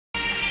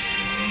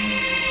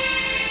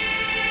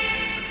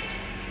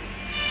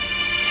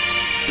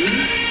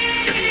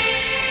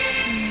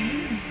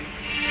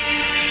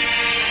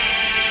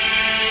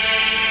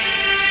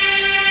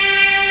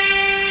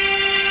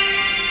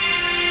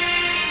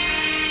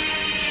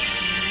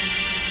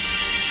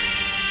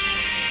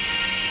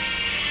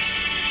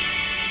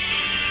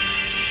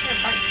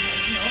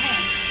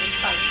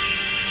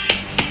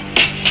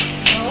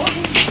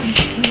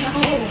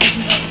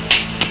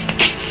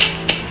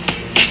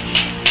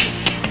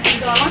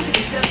So I want you to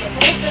flip the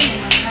whole thing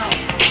in my mouth.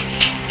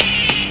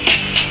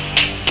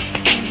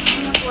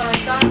 That's what I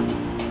thought.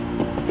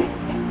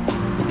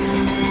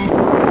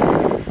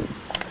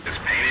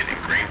 Is painted in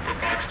green for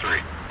box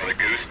 3. On the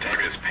goose,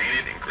 target is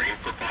painted in green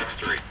for box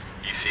 3.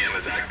 ECM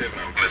is active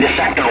and I'm good. This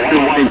sector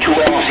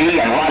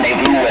 112LZ and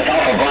rendezvous with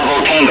Alpha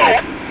Bravo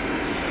Tango.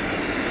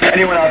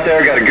 Anyone out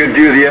there got a good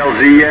view of the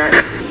LZ yet?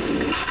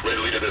 Red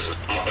leader, this is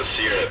Papa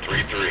Sierra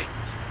 3-3.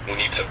 We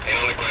need some paint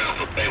on the ground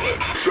for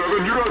payload.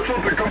 7, you got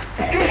something coming.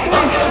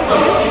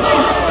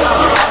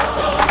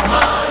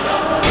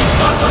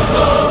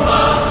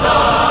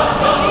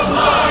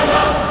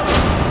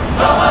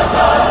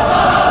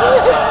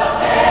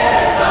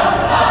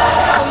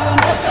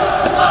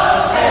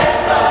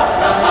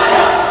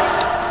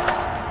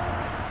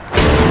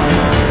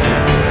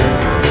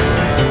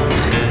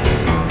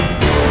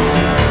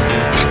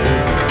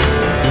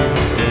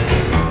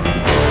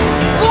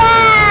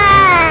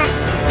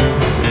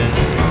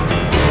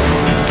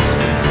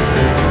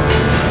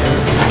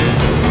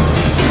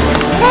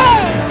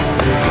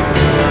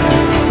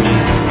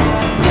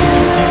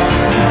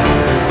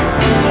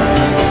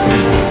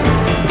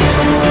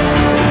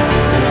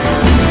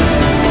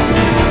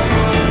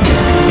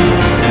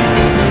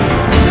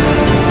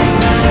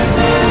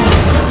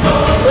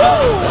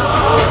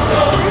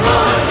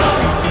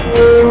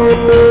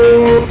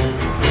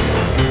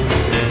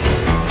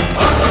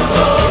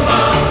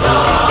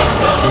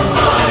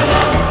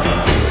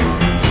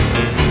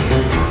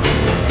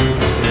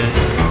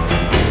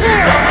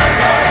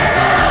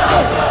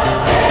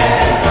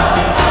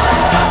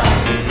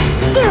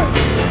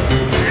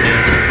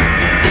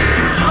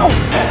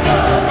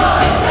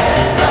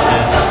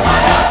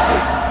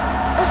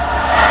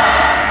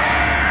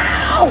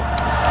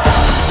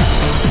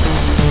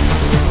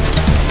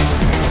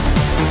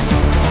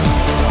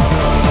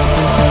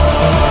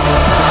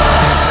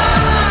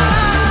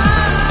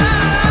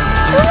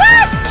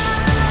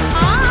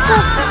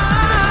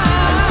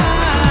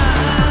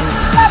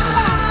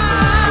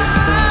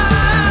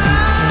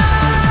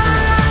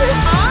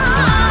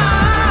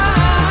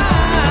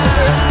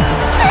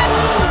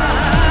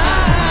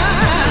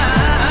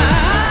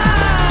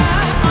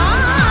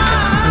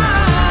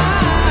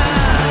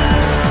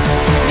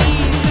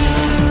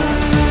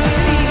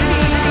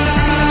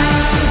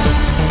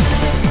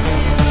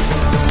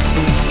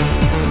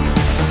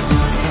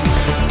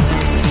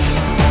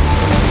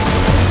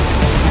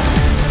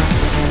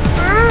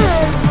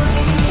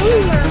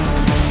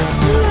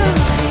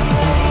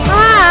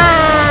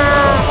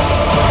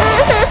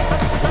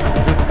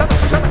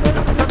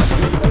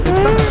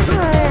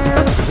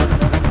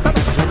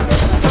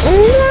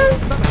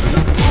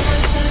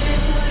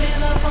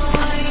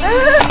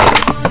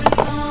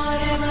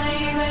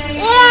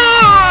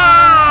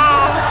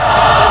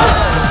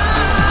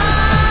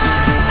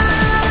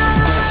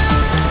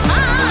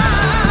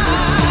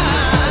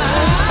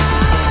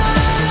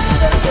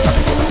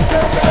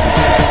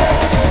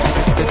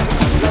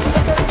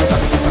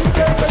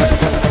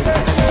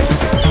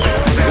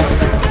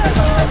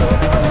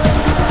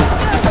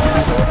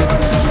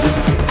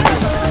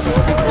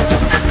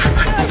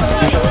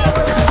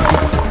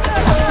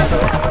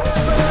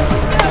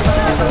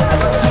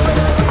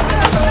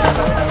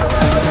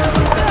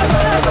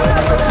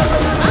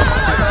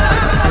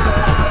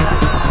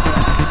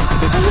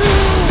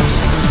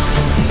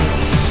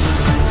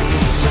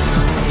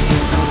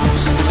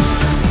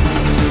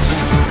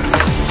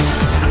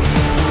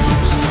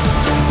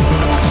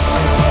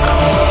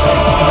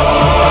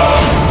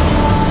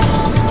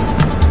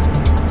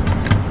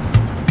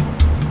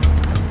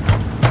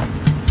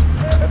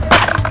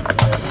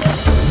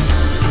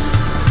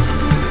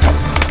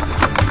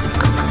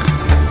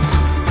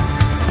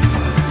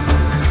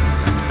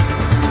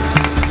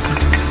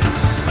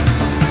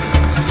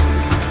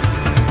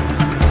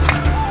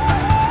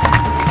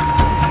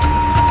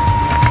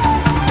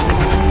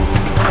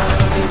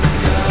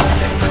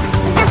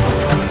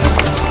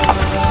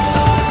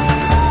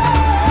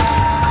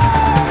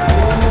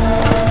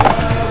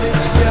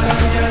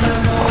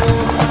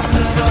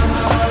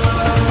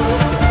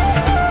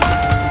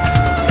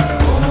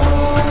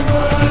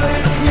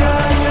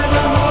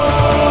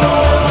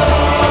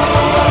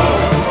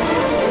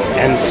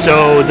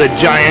 So the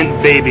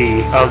giant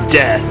baby of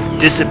death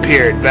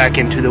disappeared back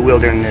into the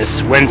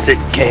wilderness whence it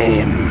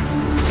came.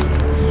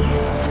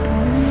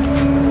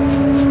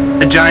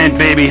 The giant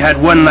baby had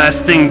one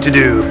last thing to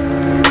do.